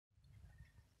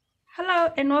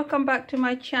Hello and welcome back to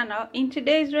my channel. In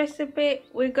today's recipe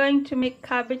we're going to make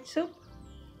cabbage soup.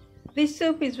 This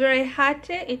soup is very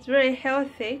hearty, it's very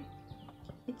healthy.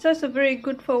 It's also very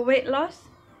good for weight loss,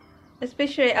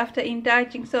 especially after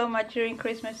indulging so much during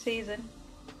Christmas season.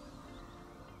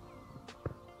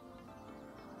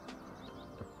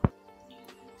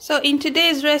 So in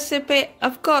today's recipe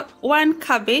I've got 1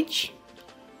 cabbage,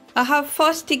 I have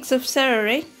 4 sticks of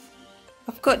celery,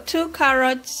 I've got 2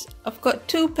 carrots, I've got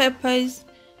 2 peppers,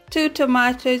 2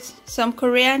 tomatoes, some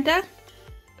coriander,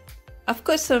 I've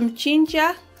got some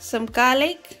ginger, some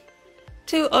garlic,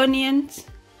 2 onions,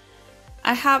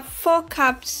 I have 4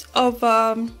 cups of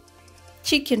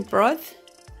chicken broth.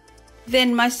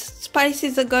 Then my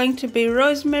spices are going to be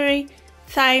rosemary,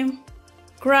 thyme,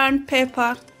 ground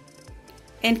pepper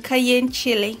and cayenne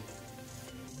chili.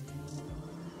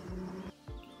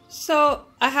 So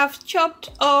I have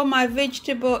chopped all my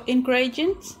vegetable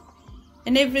ingredients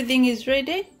and everything is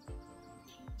ready.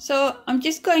 So I'm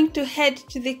just going to head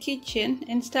to the kitchen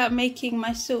and start making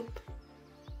my soup.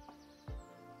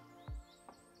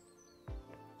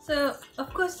 So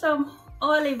I've got some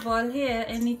olive oil here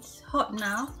and it's hot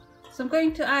now. So I'm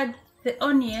going to add the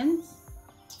onions,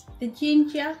 the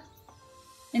ginger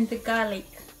and the garlic.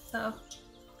 So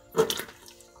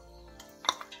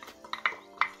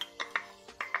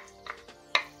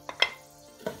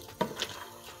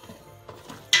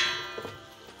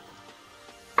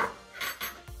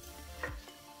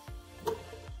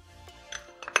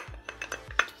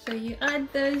you add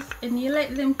those and you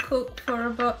let them cook for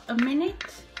about a minute.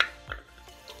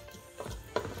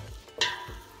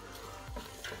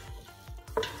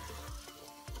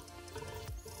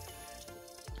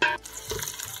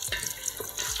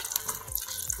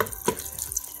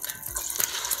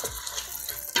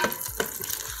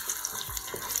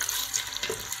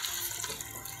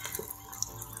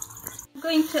 I'm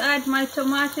going to add my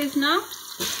tomatoes now.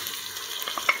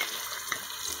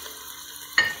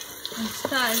 And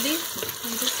stir this a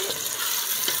little bit.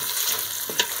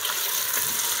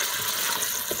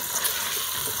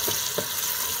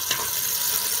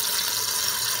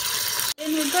 Then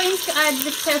we're going to add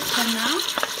the pepper now.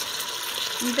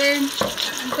 And then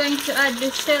I'm going to add the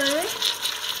celery.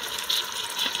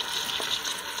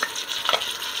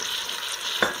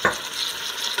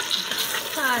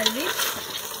 Stir this.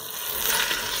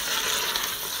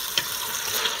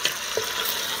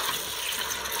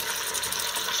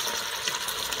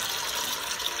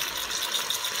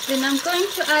 Then I'm going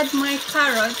to add my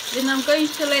carrots and I'm going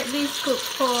to let these cook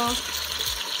for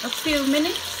a few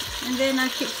minutes and then I'll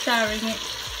keep stirring it.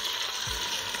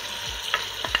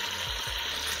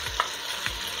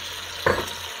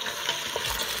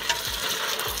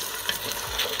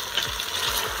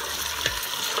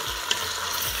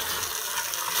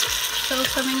 So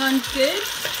coming on good.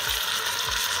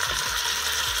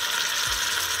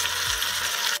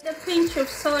 A pinch of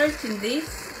salt in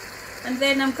this. And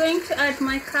then I'm going to add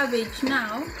my cabbage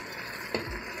now.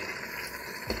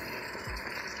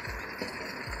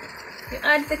 You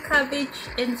add the cabbage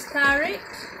and stir it.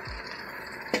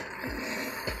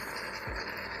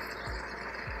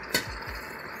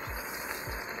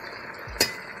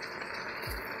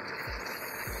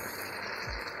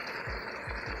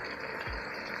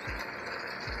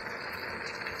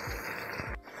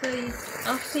 So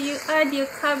after you add your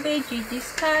cabbage, you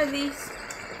just stir this.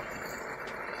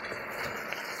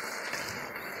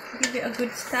 Give it a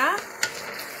good stir.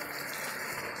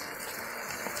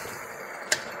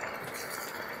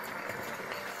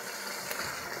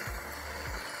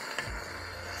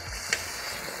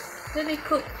 Let it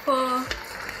cook for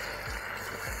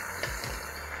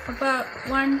about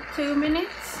 1-2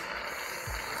 minutes.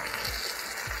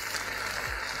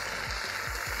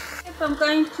 If I'm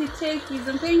going to take is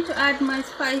I'm going to add my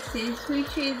spices,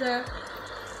 which is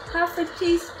half a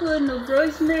teaspoon of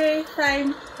rosemary,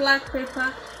 thyme, black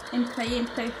pepper and cayenne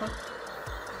pepper.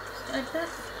 Just add that.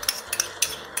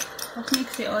 I'll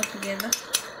mix it all together.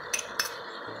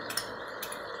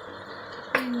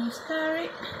 Then you stir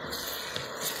it.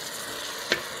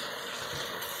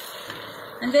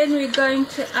 And then we're going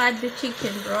to add the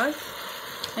chicken broth.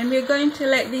 And we're going to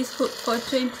let this cook for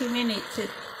 20 minutes at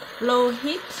low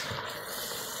heat.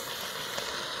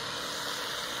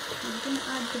 I'm going to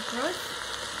add the broth.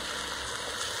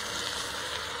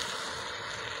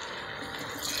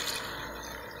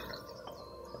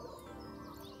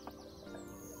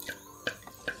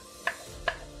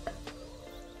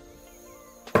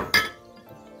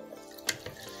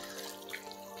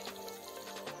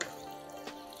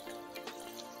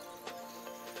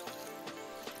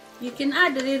 You can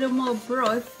add a little more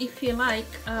broth if you like.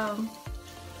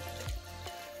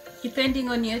 depending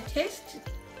on your taste.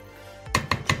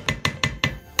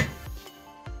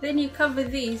 Then you cover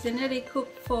these and let it cook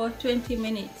for 20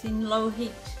 minutes in low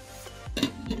heat.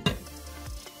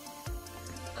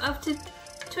 After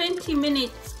 20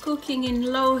 minutes cooking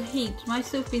in low heat, my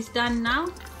soup is done now.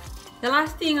 The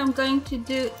last thing I'm going to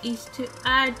do is to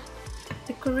add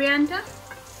the coriander.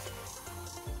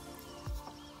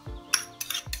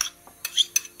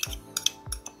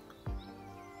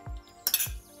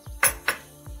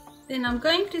 Then I'm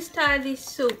going to stir this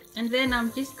soup, and then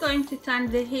I'm just going to turn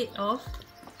the heat off,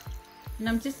 and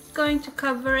I'm just going to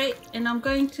cover it, and I'm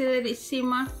going to let it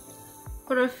simmer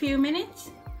for a few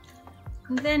minutes,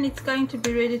 and then it's going to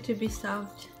be ready to be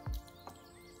served.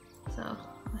 So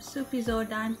our soup is all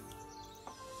done.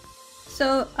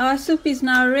 So our soup is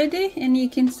now ready, and you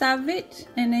can serve it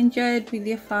and enjoy it with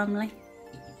your family.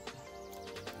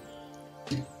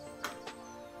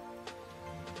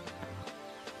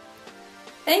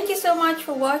 Thank you so much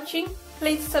for watching.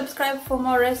 Please subscribe for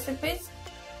more recipes.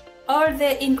 All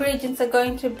the ingredients are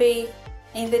going to be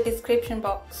in the description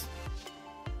box.